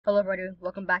Hello everybody,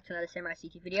 welcome back to another Samurai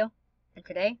CT video, and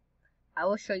today I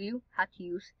will show you how to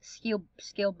use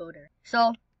Skill Builder.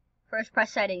 So, first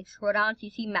press settings, scroll down to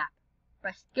see map,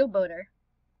 press Skill Builder,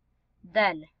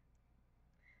 then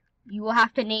you will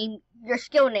have to name your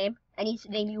skill name, any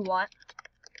name you want,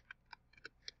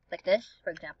 like this,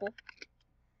 for example.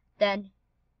 Then,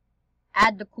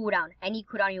 add the cooldown, any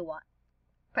cooldown you want.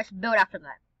 Press build after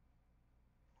that.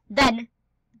 Then,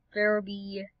 there will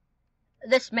be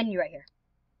this menu right here.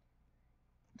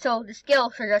 So the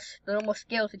skills are just the normal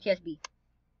skills with TSB.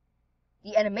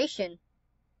 The animation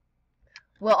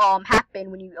will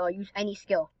happen when you use any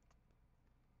skill.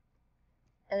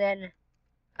 And then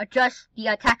adjust the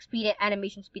attack speed and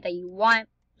animation speed that you want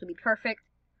to be perfect,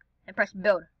 and press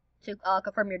build to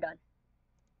confirm you're done.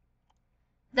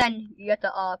 Then you get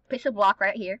the place a block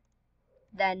right here.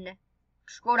 Then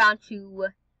scroll down to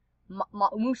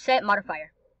moveset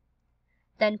modifier.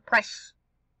 Then press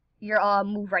your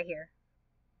move right here.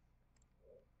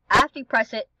 After you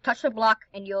press it, touch the block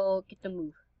and you'll get the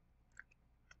move.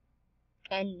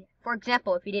 And for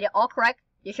example, if you did it all correct,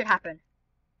 this should happen.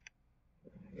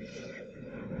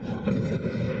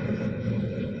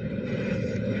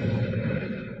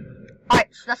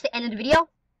 Alright, so that's the end of the video.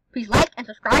 Please like and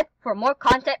subscribe for more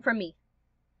content from me.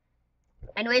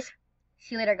 Anyways,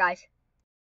 see you later guys.